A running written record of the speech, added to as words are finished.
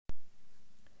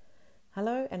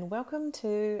Hello and welcome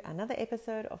to another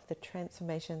episode of the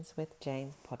Transformations with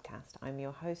Jane podcast. I'm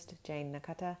your host, Jane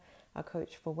Nakata, a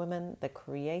coach for women, the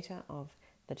creator of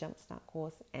the Jumpstart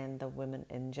course and the Women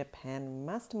in Japan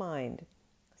Mastermind.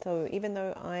 So even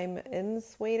though I'm in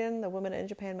Sweden, the Women in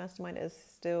Japan Mastermind is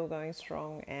still going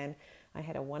strong, and I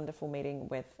had a wonderful meeting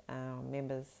with our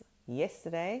members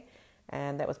yesterday,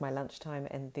 and that was my lunchtime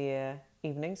and their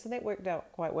evening, so that worked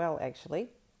out quite well actually.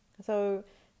 So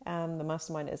the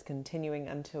mastermind is continuing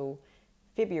until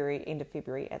February, end of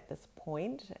February at this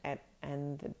point,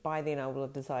 and by then I will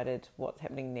have decided what's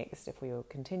happening next, if we will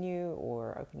continue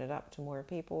or open it up to more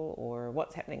people or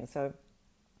what's happening. So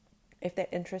if that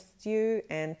interests you,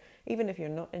 and even if you're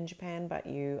not in Japan but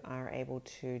you are able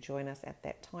to join us at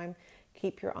that time,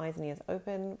 keep your eyes and ears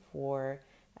open for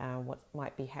what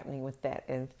might be happening with that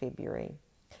in February.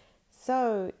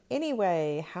 So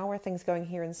anyway, how are things going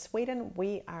here in Sweden?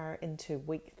 We are into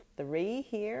week 3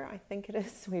 here, I think it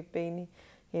is. We've been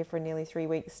here for nearly 3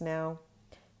 weeks now.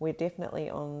 We're definitely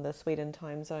on the Sweden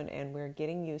time zone and we're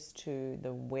getting used to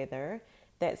the weather.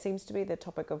 That seems to be the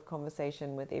topic of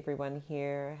conversation with everyone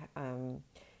here.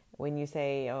 When you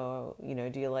say,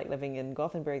 do you like living in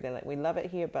Gothenburg? They're like, we love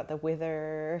it here, but the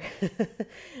weather,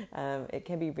 it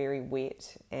can be very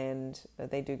wet, and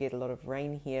they do get a lot of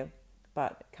rain here.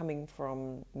 But coming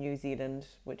from New Zealand,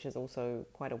 which is also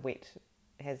quite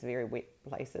has very wet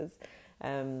places,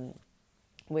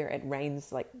 where it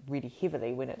rains like really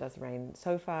heavily when it does rain.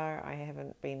 So far, I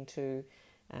haven't been too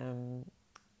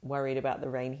worried about the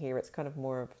rain here. It's kind of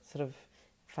more of sort of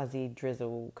fuzzy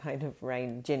drizzle kind of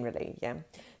rain generally, yeah.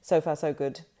 So far, so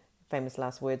good. Famous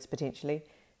last words, potentially.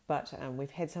 But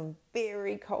we've had some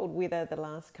very cold weather the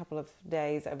last couple of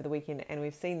days over the weekend, and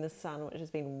we've seen the sun, which has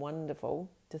been wonderful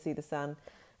to see the sun.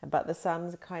 But the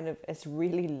sun's it's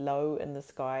really low in the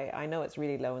sky. I know it's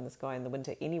really low in the sky in the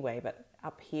winter anyway, but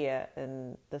up here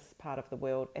in this part of the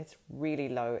world, it's really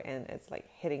low and it's like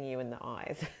hitting you in the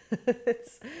eyes.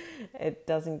 It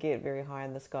doesn't get very high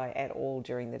in the sky at all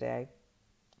during the day.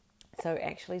 So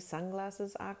actually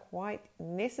sunglasses are quite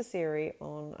necessary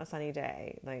on a sunny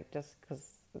day, like just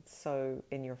because it's so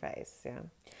in your face, yeah.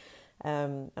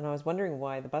 And I was wondering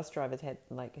why the bus drivers had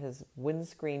like his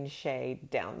windscreen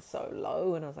shade down so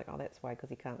low, and I was like, oh, that's why, because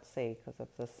he can't see because of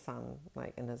the sun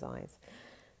like in his eyes.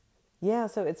 Yeah,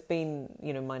 so it's been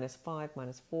 -5,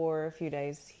 -4 a few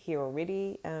days here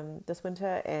already this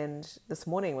winter, and this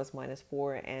morning was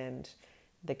 -4, and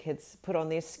the kids put on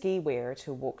their ski wear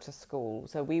to walk to school.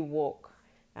 So we walk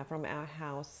from our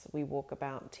house. We walk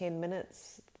about 10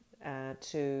 minutes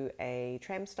to a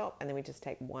tram stop, and then we just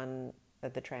take one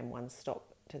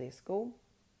stop to their school.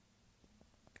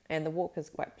 And the walk is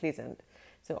quite pleasant.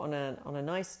 So on a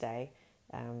nice day,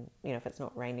 if it's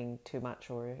not raining too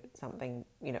much or something,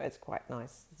 it's quite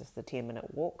nice. It's just a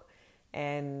 10-minute walk.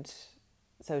 And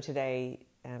so today,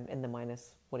 in the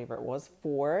minus whatever it was,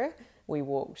 4, we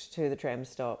walked to the tram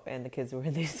stop and the kids were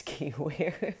in their ski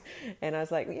wear. And I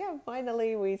was like, yeah,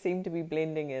 finally we seem to be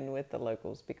blending in with the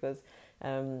locals, because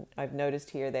I've noticed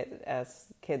here that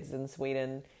as kids in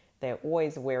Sweden, they're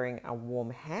always wearing a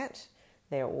warm hat.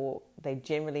 They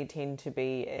generally tend to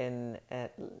be in,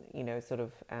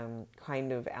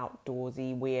 kind of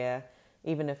outdoorsy wear,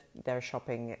 even if they're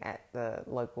shopping at the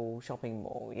local shopping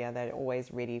mall. Yeah, they're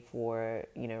always ready for,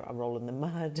 a roll in the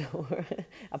mud or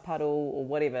a puddle or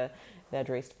whatever. They're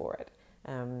dressed for it.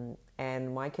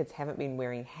 And my kids haven't been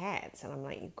wearing hats. And I'm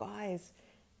like, you guys,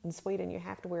 in Sweden, you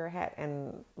have to wear a hat.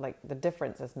 And like the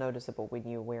difference is noticeable when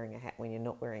you're wearing a hat, when you're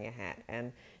not wearing a hat.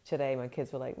 And today my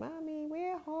kids were like, Mommy,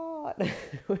 we're hot,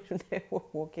 when they were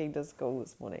walking to school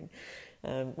this morning,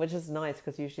 which is nice,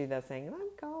 because usually they're saying, I'm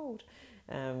cold,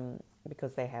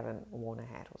 because they haven't worn a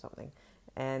hat or something.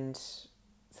 And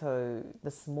so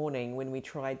this morning when we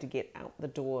tried to get out the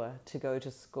door to go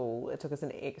to school, it took us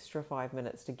an extra 5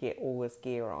 minutes to get all this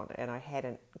gear on, and I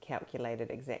hadn't calculated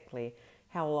exactly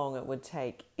how long it would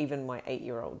take even my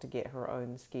 8-year-old to get her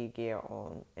own ski gear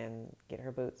on and get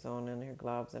her boots on and her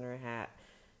gloves and her hat.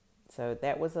 So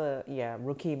that was a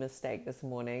rookie mistake this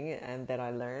morning, and that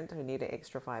I learned I need an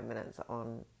extra 5 minutes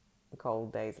on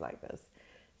cold days like this.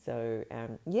 So,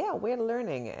 we're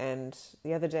learning. And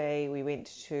the other day we went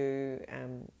to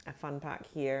a fun park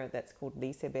here that's called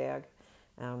Liseberg.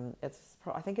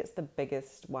 I think it's the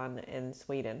biggest one in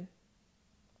Sweden.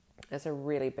 It's a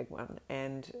really big one.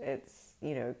 And it's,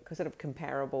 sort of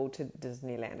comparable to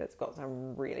Disneyland. It's got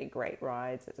some really great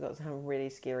rides. It's got some really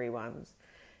scary ones.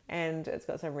 And it's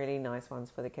got some really nice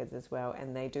ones for the kids as well.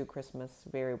 And they do Christmas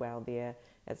very well there.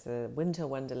 It's a winter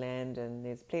wonderland, and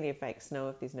there's plenty of fake snow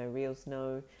if there's no real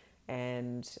snow.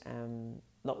 And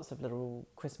lots of little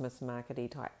Christmas markety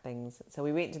type things. So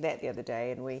we went to that the other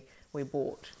day, and we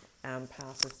bought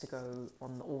passes to go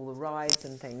on all the rides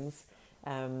and things.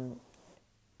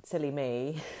 Silly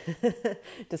me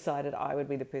decided I would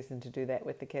be the person to do that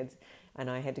with the kids, and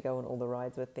I had to go on all the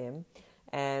rides with them.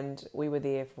 And we were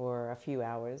there for a few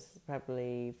hours,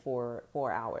 probably 4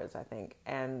 hours, I think.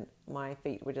 And my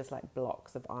feet were just like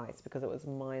blocks of ice because it was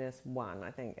 -1,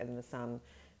 I think, and the sun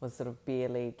was sort of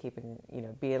barely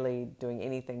doing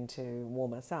anything to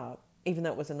warm us up. Even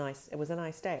though it was a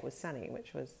nice day, it was sunny,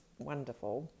 which was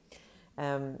wonderful.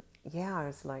 I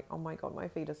was like, oh my God, my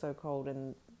feet are so cold,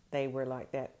 and they were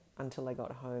like that until I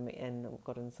got home and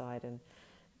got inside, and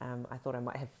I thought I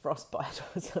might have frostbite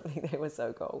or something. They were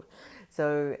so cold.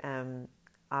 So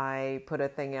I put a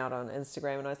thing out on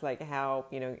Instagram, and I was like,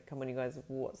 come on you guys,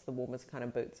 what's the warmest kind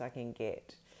of boots I can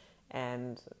get?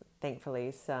 And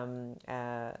thankfully some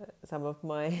of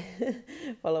my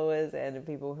followers and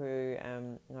people who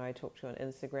I talk to on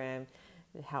Instagram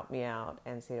helped me out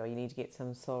and said, you need to get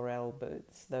some Sorel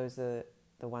boots. Those are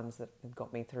the ones that have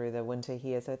got me through the winter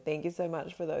here. So thank you so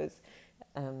much for those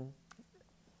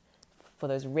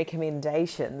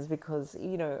recommendations, because,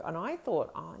 and I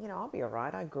thought, I'll be all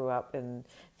right. I grew up in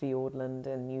Fiordland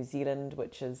in New Zealand,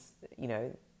 which is,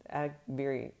 a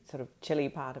very sort of chilly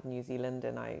part of New Zealand,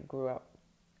 and I grew up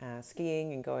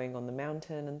skiing and going on the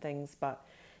mountain and things, but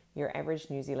your average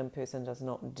New Zealand person does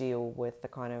not deal with the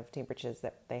kind of temperatures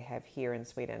that they have here in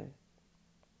Sweden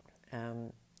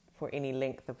for any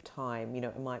length of time.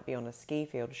 It might be on a ski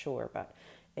field, sure, but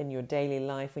in your daily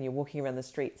life, when you're walking around the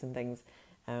streets and things,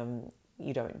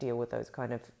 you don't deal with those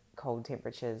kind of cold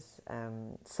temperatures.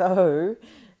 So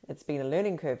it's been a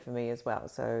learning curve for me as well.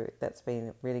 So that's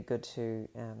been really good to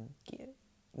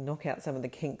knock out some of the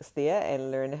kinks there and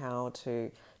learn how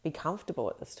to be comfortable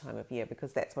at this time of year,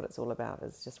 because that's what it's all about,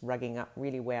 is just rugging up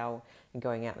really well and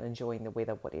going out and enjoying the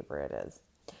weather, whatever it is.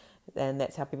 And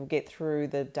that's how people get through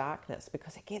the darkness,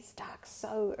 because it gets dark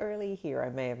so early here. I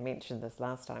may have mentioned this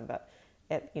last time, but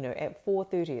at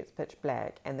 4:30 it's pitch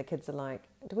black, and the kids are like,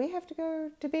 do we have to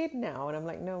go to bed now? And I'm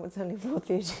like, no, it's only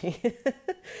 4:30.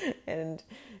 And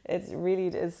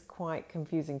it is quite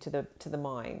confusing to the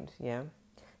mind.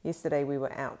 Yesterday we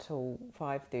were out till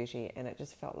 5:30, and it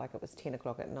just felt like it was 10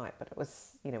 o'clock at night, but it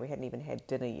was, we hadn't even had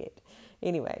dinner yet.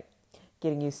 Anyway,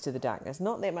 getting used to the darkness.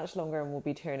 Not that much longer, and we'll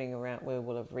be turning around where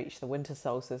we'll have reached the winter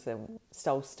solstice,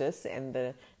 and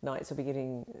the nights will be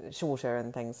getting shorter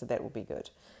and things, so that will be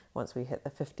good once we hit the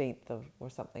 15th of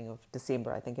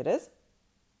December, I think it is.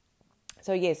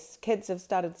 So yes, kids have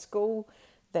started school.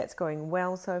 That's going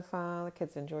well so far. The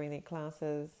kids are enjoying their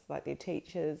classes, like their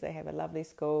teachers. They have a lovely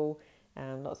school,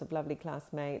 lots of lovely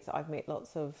classmates. I've met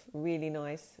lots of really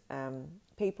nice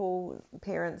people,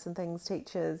 parents and things,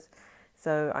 teachers.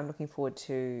 So I'm looking forward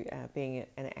to being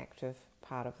an active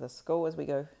part of the school as we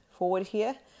go forward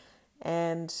here.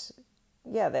 And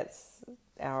that's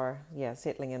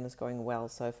settling in is going well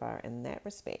so far in that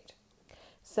respect.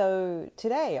 So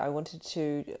today I wanted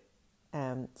to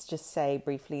just say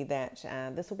briefly that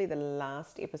this will be the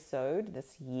last episode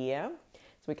this year.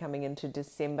 So we're coming into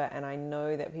December, and I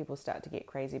know that people start to get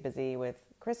crazy busy with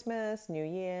Christmas, New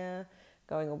Year,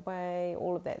 going away,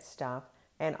 all of that stuff.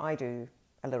 And I do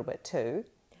a little bit too.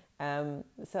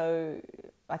 So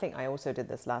I think I also did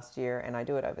this last year, and I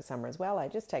do it over summer as well. I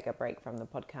just take a break from the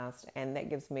podcast, and that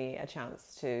gives me a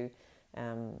chance to,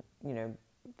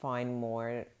 find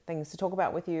more things to talk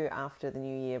about with you after the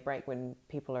New Year break, when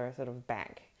people are sort of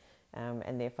back,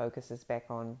 and their focus is back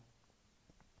on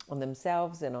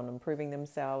themselves and on improving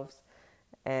themselves.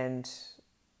 And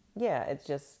it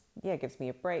just gives me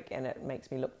a break, and it makes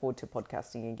me look forward to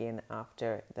podcasting again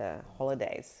after the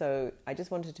holidays. So I just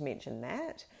wanted to mention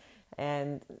that.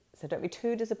 And so don't be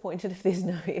too disappointed if there's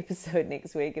no episode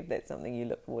next week, if that's something you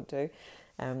look forward to.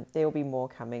 There will be more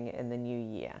coming in the new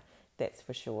year, that's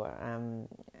for sure.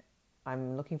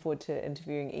 I'm looking forward to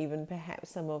interviewing even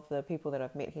perhaps some of the people that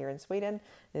I've met here in Sweden.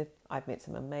 I've met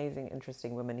some amazing,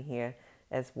 interesting women here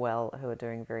as well who are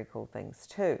doing very cool things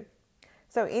too.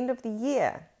 So end of the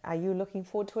year, are you looking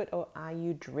forward to it, or are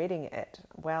you dreading it?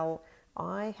 Well,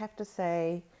 I have to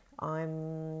say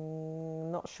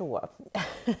I'm not sure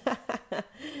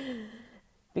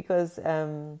because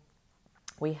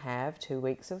we have 2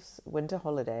 weeks of winter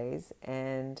holidays,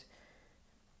 and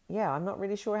I'm not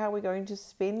really sure how we're going to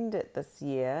spend it this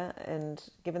year. And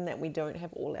given that we don't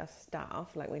have all our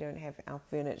stuff, like we don't have our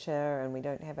furniture and we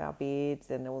don't have our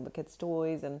beds and all the kids'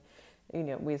 toys, and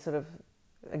we're sort of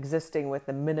existing with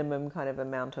the minimum kind of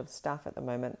amount of stuff at the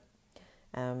moment.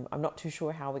 I'm not too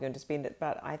sure how we're going to spend it,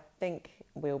 but I think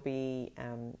we'll be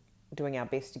doing our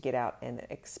best to get out and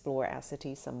explore our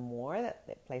city some more,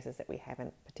 that places that we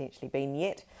haven't potentially been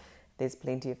yet. There's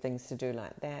plenty of things to do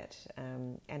like that,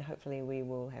 and hopefully we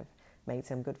will have made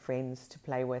some good friends to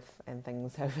play with and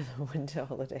things over the winter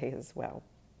holiday as well.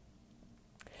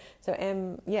 So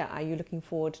are you looking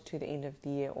forward to the end of the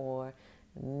year or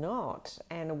not?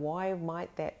 And why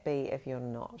might that be if you're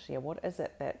not? What is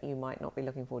it that you might not be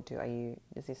looking forward to?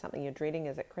 Is there something you're dreading?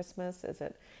 Is it Christmas? Is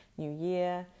it New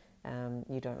Year?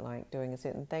 You don't like doing a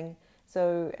certain thing.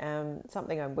 So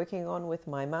something I'm working on with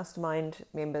my mastermind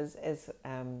members is,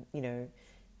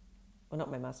 not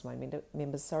my mastermind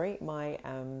members, sorry, my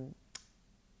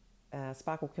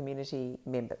Sparkle community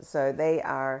members. So they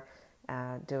are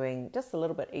doing just a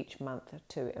little bit each month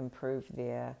to improve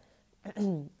the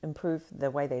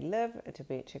way they live,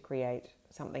 to create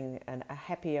something, a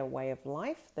happier way of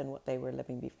life than what they were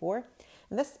living before.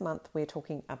 And this month we're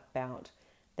talking about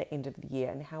the end of the year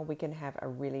and how we can have a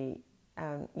really,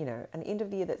 an end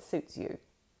of the year that suits you.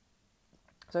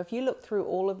 So if you look through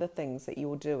all of the things that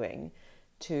you're doing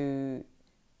to,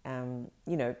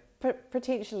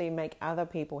 potentially make other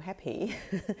people happy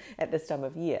at this time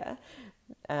of year,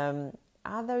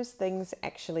 are those things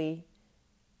actually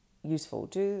useful?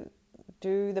 Do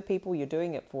the people you're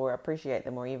doing it for appreciate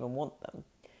them or even want them?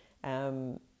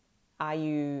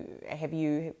 Have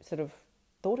you sort of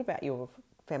thought about your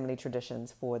family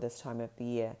traditions for this time of the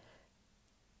year?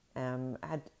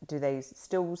 Do they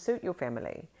still suit your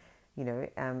family?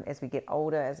 As we get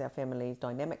older, as our family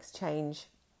dynamics change,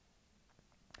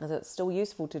 is it still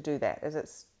useful to do that?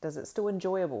 Does it still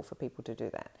enjoyable for people to do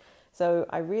that? So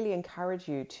I really encourage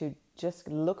you to just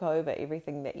look over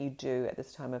everything that you do at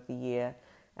this time of the year,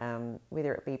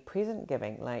 whether it be present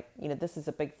giving. This is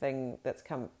a big thing that's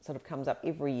comes up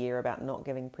every year about not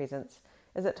giving presents.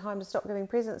 Is it time to stop giving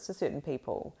presents to certain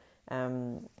people?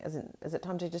 Is it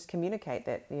time to just communicate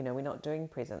that, we're not doing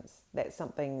presents? That's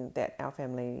something that our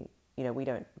family, we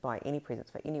don't buy any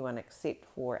presents for anyone except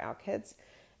for our kids.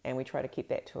 And we try to keep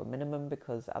that to a minimum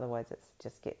because otherwise it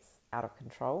just gets out of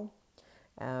control.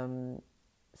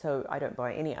 So I don't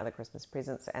buy any other Christmas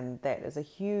presents, and that is a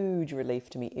huge relief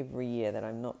to me every year, that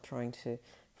I'm not trying to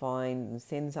find and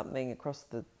send something across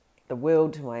the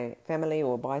world to my family,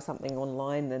 or buy something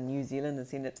online in New Zealand and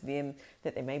send it to them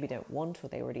that they maybe don't want or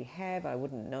they already have. I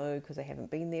wouldn't know because they haven't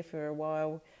been there for a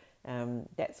while,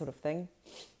 that sort of thing.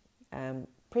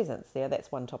 Presents,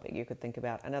 that's one topic you could think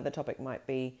about. Another topic might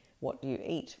be, what do you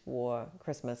eat for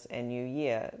Christmas and New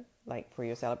Year, like for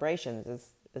your celebrations?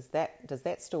 Does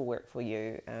that still work for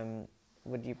you?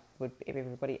 Would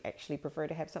everybody actually prefer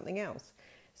to have something else?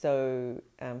 So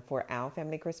for our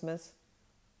family Christmas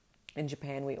in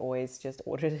Japan, we always just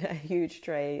ordered a huge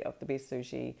tray of the best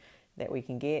sushi that we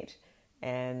can get,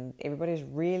 and everybody's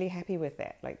really happy with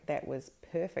that. That was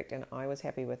perfect, and I was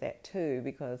happy with that too,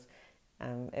 because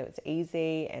it was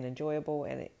easy and enjoyable,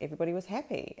 and everybody was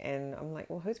happy. And I'm like,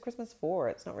 well, who's Christmas for?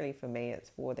 It's not really for me, it's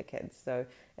for the kids. So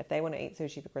if they want to eat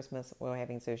sushi for Christmas, we're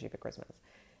having sushi for Christmas.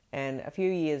 And a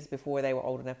few years before they were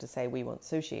old enough to say we want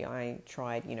sushi, I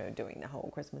tried, doing the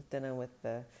whole Christmas dinner with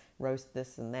the roast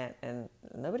this and that, and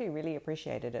nobody really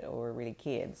appreciated it or really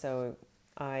cared. So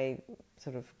I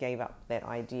sort of gave up that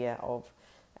idea of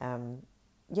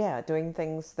doing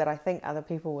things that I think other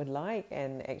people would like,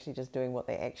 and actually just doing what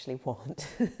they actually want.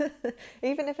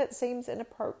 Even if it seems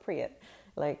inappropriate.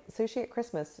 Like sushi at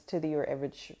Christmas to your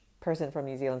average person from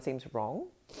New Zealand seems wrong.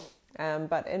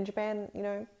 But in Japan,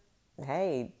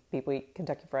 hey, people eat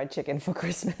Kentucky Fried Chicken for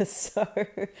Christmas. So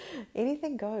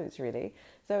anything goes, really.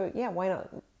 So why not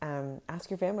ask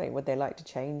your family, would they like to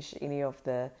change any of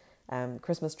the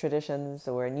Christmas traditions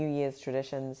or New Year's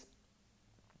traditions?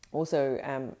 Also,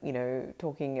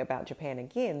 talking about Japan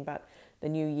again, but the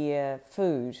New Year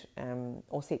food,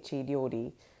 osechi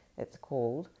ryori, it's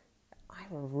called, I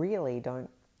really don't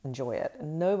enjoy it.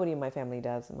 Nobody in my family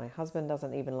does. My husband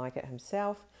doesn't even like it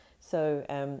himself. So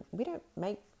we don't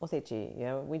make osechi,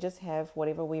 we just have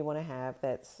whatever we want to have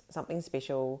that's something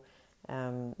special.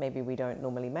 Maybe we don't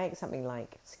normally make something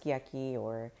like sukiyaki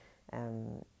or,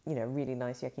 really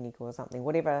nice yakiniku or something,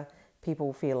 whatever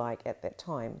people feel like at that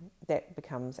time. That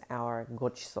becomes our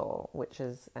gochiso, which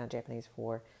is Japanese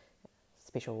for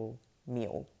special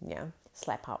meal,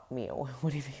 slap up meal,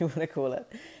 whatever you want to call it.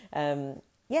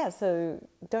 So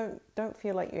don't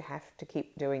feel like you have to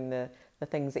keep doing the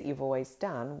things that you've always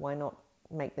done. Why not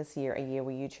make this year a year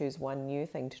where you choose one new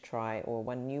thing to try, or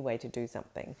one new way to do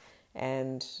something,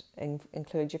 and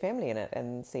include your family in it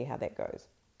and see how that goes.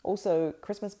 Also,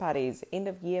 Christmas parties, end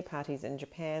of year parties in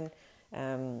Japan,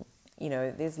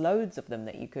 there's loads of them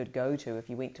that you could go to if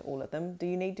you went to all of them. Do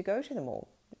you need to go to them all?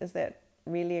 Is that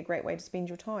really a great way to spend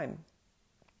your time?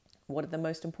 What are the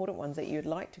most important ones that you'd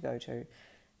like to go to?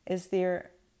 Is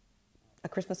there a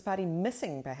Christmas party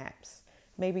missing, perhaps?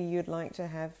 Maybe you'd like to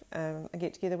have a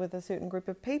get-together with a certain group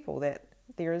of people that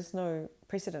there is no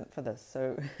precedent for this,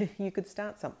 so you could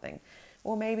start something.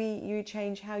 Or maybe you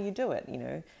change how you do it,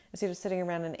 instead of sitting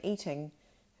around and eating,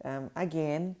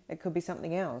 again, it could be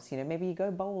something else. Maybe you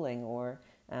go bowling, or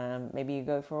maybe you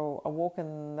go for a walk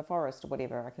in the forest or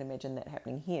whatever. I can imagine that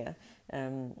happening here.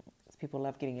 People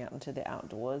love getting out into the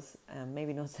outdoors.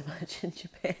 Maybe not so much in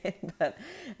Japan, but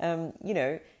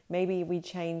maybe we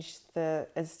change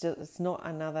it's not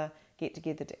another get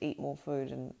together to eat more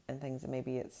food and things, and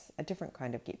maybe it's a different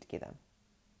kind of get together.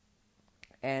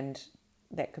 And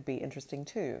that could be interesting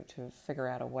too, to figure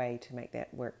out a way to make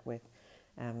that work with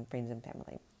friends and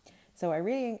family. So I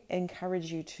really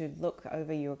encourage you to look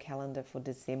over your calendar for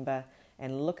December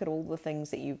and look at all the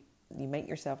things that you make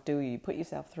yourself do, you put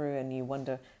yourself through, and you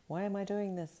wonder, why am I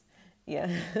doing this?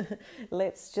 Yeah,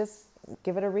 let's just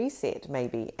give it a reset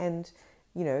maybe. And,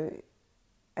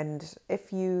 and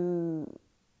if you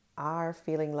are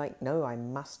feeling like, no, I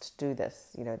must do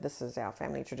this, this is our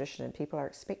family tradition and people are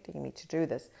expecting me to do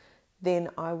this, then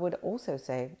I would also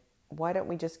say, why don't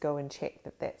we just go and check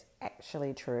that that's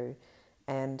actually true?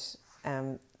 And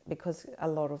because a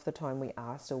lot of the time we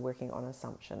are still working on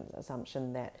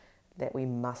assumption that we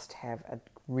must have a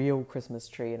real Christmas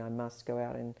tree, and I must go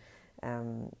out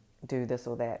and do this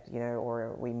or that,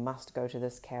 or we must go to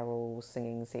this carol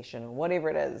singing session, or whatever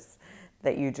it is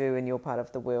that you do in your part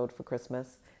of the world for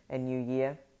Christmas and New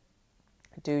Year.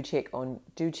 Do check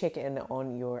in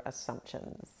on your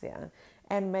assumptions, yeah,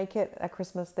 and make it a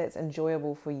Christmas that's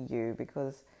enjoyable for you,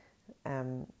 because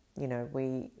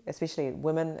we, especially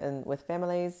women and with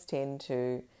families, tend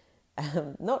to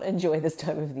not enjoy this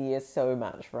time of the year so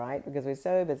much, right? Because we're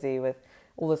so busy with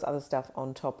all this other stuff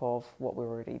on top of what we're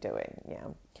already doing. Yeah.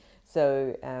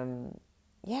 So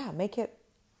make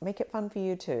it fun for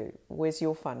you too. Where's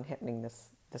your fun happening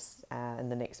this in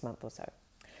the next month or so?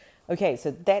 Okay,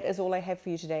 so that is all I have for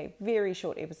you today. Very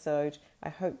short episode. I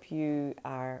hope you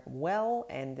are well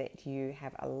and that you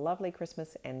have a lovely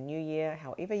Christmas and New Year,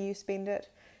 however you spend it.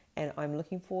 And I'm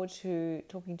looking forward to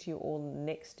talking to you all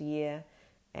next year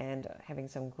and having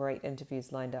some great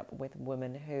interviews lined up with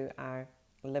women who are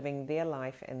living their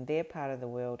life and their part of the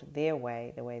world, their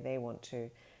way, the way they want to,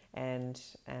 and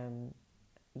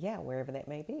wherever that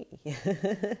may be.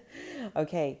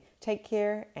 Okay, take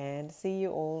care and see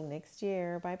you all next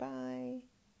year. Bye-bye.